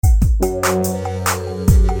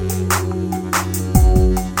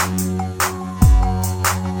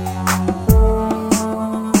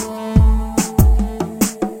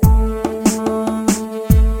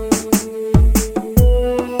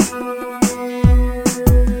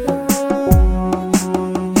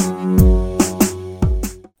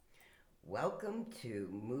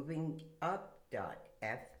movingup.fm.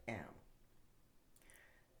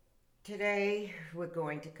 Today, we're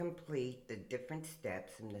going to complete the different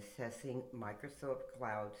steps in assessing Microsoft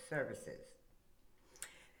Cloud services.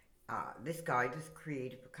 This guide was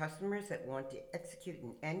created for customers that want to execute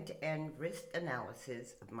an end-to-end risk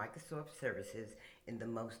analysis of Microsoft services in the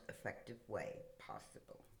most effective way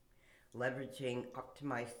possible, leveraging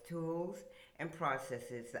optimized tools and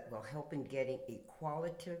processes that will help in getting a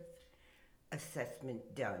qualitative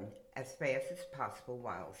assessment done as fast as possible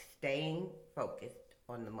while staying focused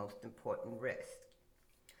on the most important risks.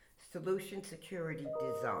 Solution security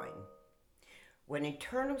design. When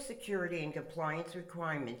internal security and compliance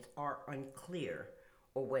requirements are unclear,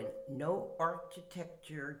 or when no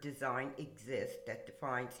architecture design exists that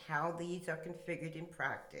defines how these are configured in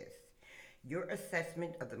practice, your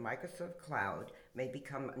assessment of the Microsoft Cloud may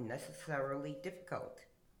become unnecessarily difficult.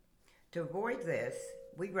 To avoid this,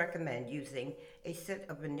 we recommend using a set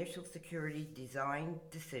of initial security design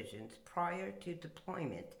decisions prior to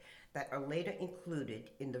deployment that are later included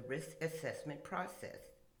in the risk assessment process.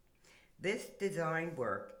 This design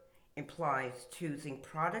work implies choosing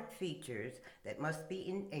product features that must be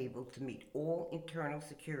enabled to meet all internal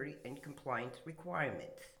security and compliance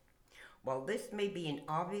requirements. While this may be an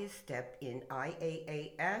obvious step in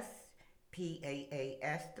IaaS,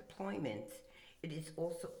 PaaS deployments, it is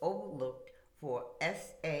also overlooked for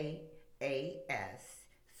SaaS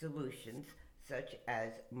solutions such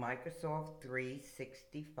as Microsoft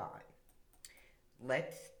 365.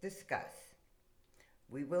 Let's discuss.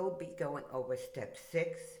 We will be going over step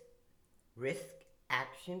 6, risk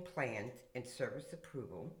action plans and service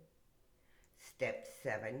approval. Step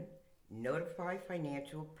 7, notify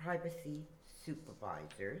financial privacy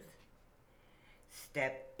supervisors.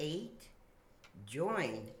 Step 8,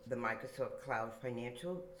 join the Microsoft Cloud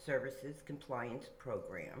Financial Services Compliance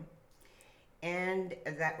Program. And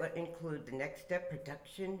that would include the next step,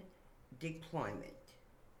 production deployment.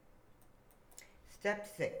 Step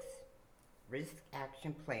 6, risk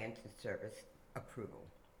action plans and service approval.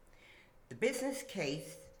 The business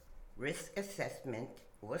case, risk assessment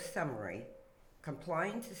or summary,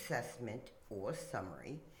 compliance assessment or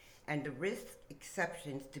summary, and the risk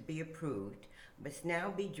exceptions to be approved must now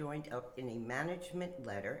be joined up in a management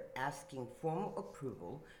letter asking formal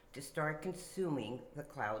approval to start consuming the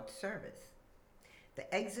cloud service.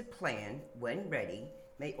 The exit plan, when ready,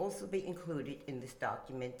 may also be included in this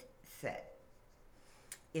document set.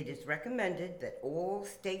 It is recommended that all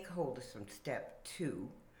stakeholders from step 2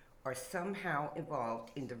 are somehow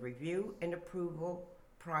involved in the review and approval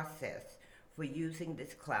process for using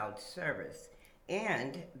this cloud service,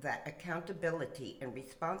 and that accountability and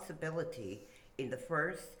responsibility in the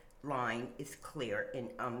first line is clear and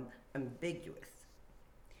unambiguous.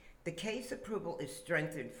 The case approval is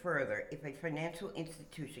strengthened further if a financial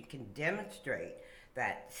institution can demonstrate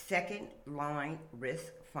that second line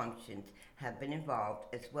risk functions have been involved,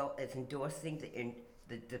 as well as endorsing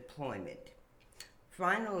the deployment.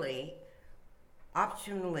 Finally,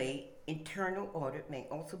 optionally, internal audit may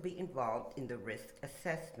also be involved in the risk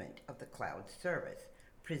assessment of the cloud service,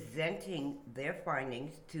 presenting their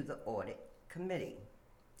findings to the audit committee.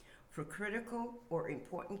 For critical or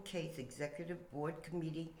important case, executive board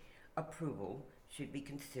committee approval should be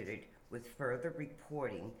considered with further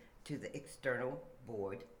reporting to the external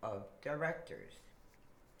board of directors.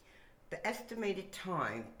 The estimated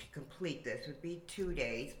time to complete this would be 2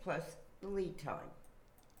 days plus the lead time.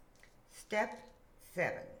 Step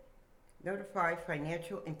 7, notify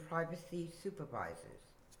financial and privacy supervisors.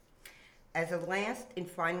 As a last and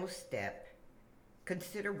final step,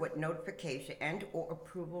 consider what notification and or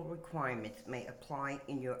approval requirements may apply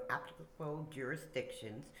in your applicable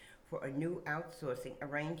jurisdictions for a new outsourcing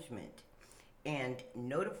arrangement, and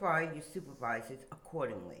notify your supervisors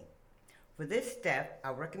accordingly. For this step,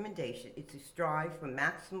 our recommendation is to strive for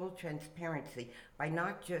maximal transparency by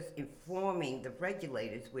not just informing the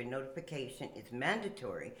regulators where notification is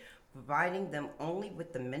mandatory, providing them only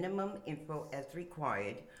with the minimum info as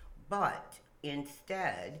required, but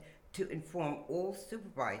instead to inform all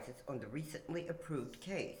supervisors on the recently approved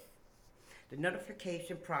case. The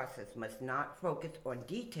notification process must not focus on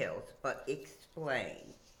details, but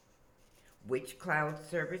explain which cloud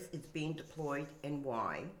service is being deployed and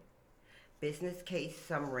why, business case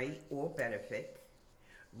summary or benefits,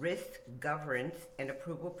 risk governance and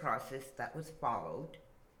approval process that was followed,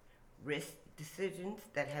 risk decisions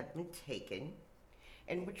that have been taken,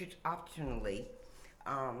 and which is optionally,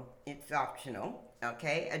 it's optional,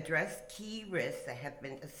 okay? Address key risks that have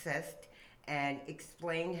been assessed and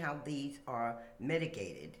explain how these are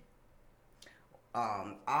mitigated.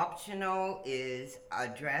 Optional is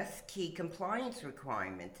address key compliance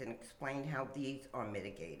requirements and explain how these are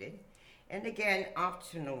mitigated. And again,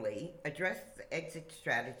 optionally, address the exit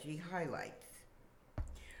strategy highlights.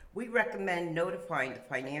 We recommend notifying the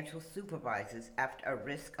financial supervisors after a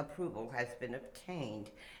risk approval has been obtained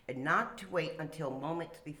and not to wait until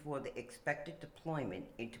moments before the expected deployment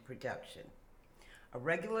into production. A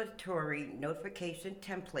regulatory notification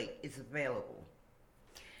template is available.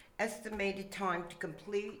 Estimated time to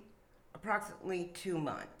complete, approximately 2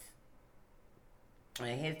 months.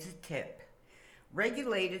 And here's a tip.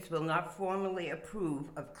 Regulators will not formally approve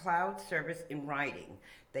of cloud service in writing.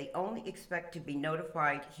 They only expect to be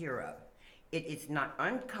notified hereof. It is not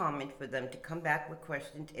uncommon for them to come back with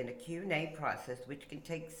questions in a Q&A process, which can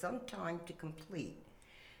take some time to complete.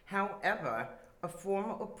 However, a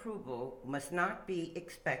formal approval must not be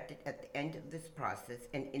expected at the end of this process,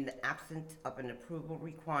 and in the absence of an approval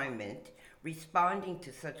requirement, responding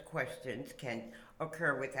to such questions can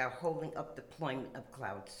occur without holding up deployment of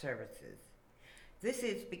cloud services. This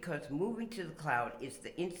is because moving to the cloud is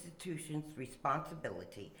the institution's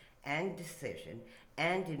responsibility and decision,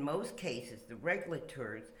 and in most cases, the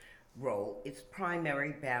regulator's role is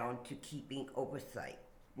primarily bound to keeping oversight,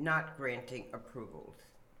 not granting approvals.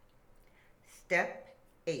 Step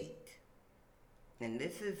 8, and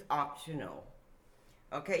this is optional.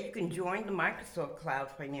 Okay, you can join the Microsoft Cloud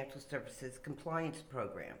Financial Services Compliance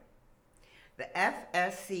Program. The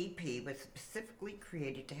FSCP was specifically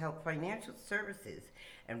created to help financial services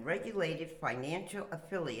and regulated financial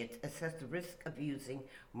affiliates assess the risk of using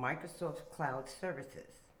Microsoft Cloud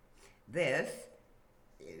services. This,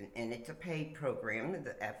 and it's a paid program,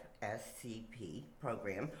 the FSCP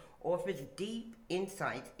program, offers deep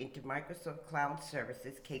insights into Microsoft Cloud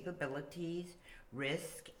Services capabilities,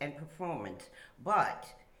 risk, and performance, but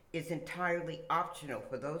is entirely optional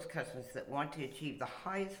for those customers that want to achieve the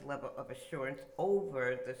highest level of assurance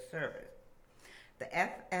over the service. The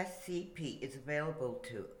FSCP is available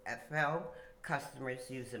to FL customers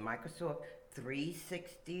using Microsoft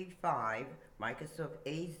 365, Microsoft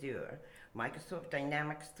Azure, Microsoft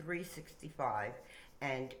Dynamics 365,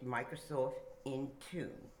 and Microsoft Intune.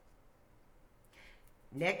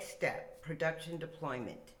 Next step, production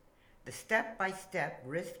deployment. The step-by-step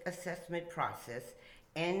risk assessment process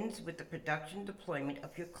ends with the production deployment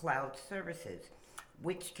of your cloud services,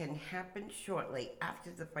 which can happen shortly after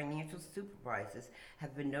the financial supervisors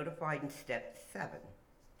have been notified in step 7.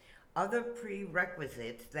 Other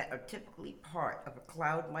prerequisites that are typically part of a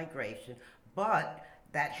cloud migration, but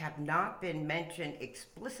that have not been mentioned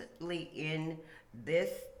explicitly in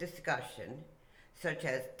this discussion, such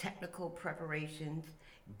as technical preparations,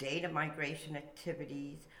 data migration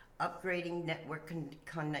activities, upgrading network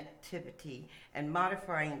connectivity, and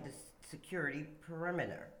modifying the security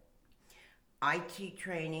perimeter, IT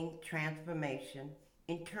training, transformation,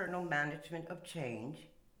 internal management of change,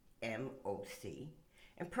 MOC,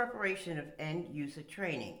 and preparation of end user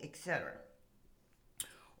training, etc.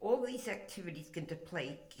 All these activities can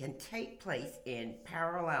take place in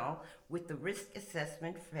parallel with the risk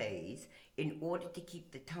assessment phase in order to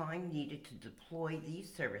keep the time needed to deploy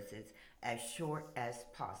these services as short as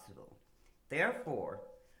possible. Therefore,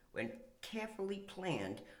 when carefully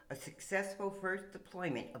planned, a successful first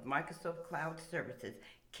deployment of Microsoft Cloud services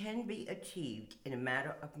can be achieved in a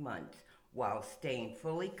matter of months while staying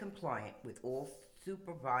fully compliant with all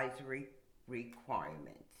supervisory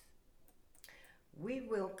requirements. We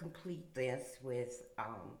will complete this with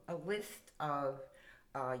a list of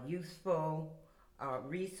useful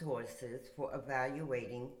resources for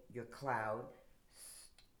evaluating your cloud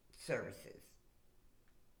services.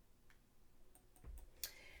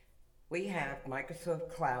 We have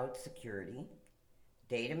Microsoft Cloud Security,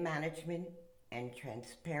 data management and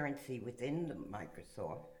transparency within the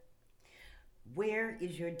Microsoft. Where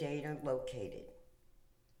is your data located?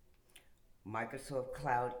 Microsoft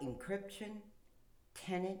Cloud Encryption,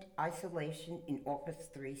 tenant isolation in Office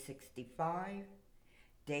 365,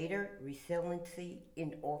 data resiliency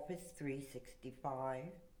in Office 365,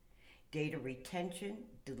 data retention,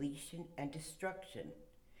 deletion, and destruction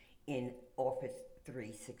in Office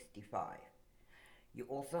 365. You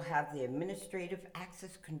also have the administrative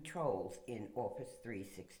access controls in Office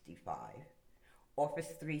 365, Office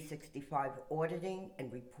 365 auditing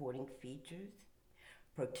and reporting features,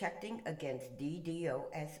 protecting against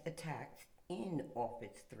DDoS attacks in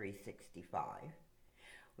Office 365.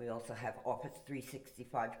 We also have Office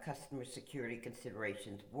 365 Customer Security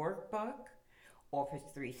Considerations Workbook, Office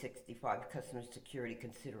 365 Customer Security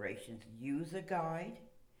Considerations User Guide,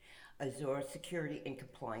 Azure Security and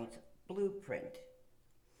Compliance Blueprint.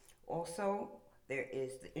 Also, there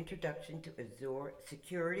is the Introduction to Azure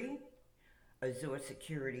Security, Azure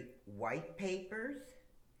Security White Papers,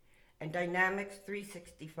 and Dynamics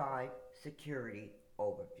 365 Security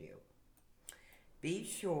Overview. Be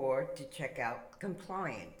sure to check out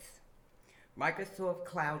Compliance, Microsoft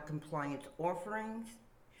Cloud Compliance Offerings,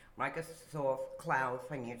 Microsoft Cloud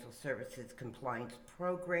Financial Services Compliance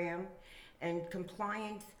Program, and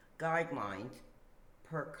Compliance Guidelines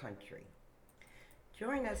per country.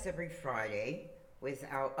 Join us every Friday with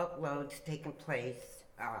our uploads taking place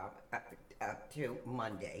up to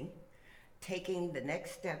Monday, taking the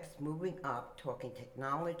next steps, moving up, talking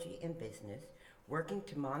technology and business, working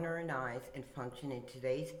to modernize and function in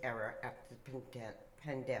today's era after the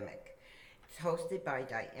pandemic. It's hosted by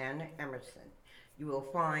Diana Emerson. You will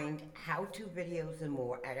find how-to videos and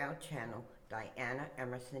more at our channel, Diana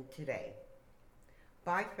Emerson Today.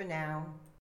 Bye for now.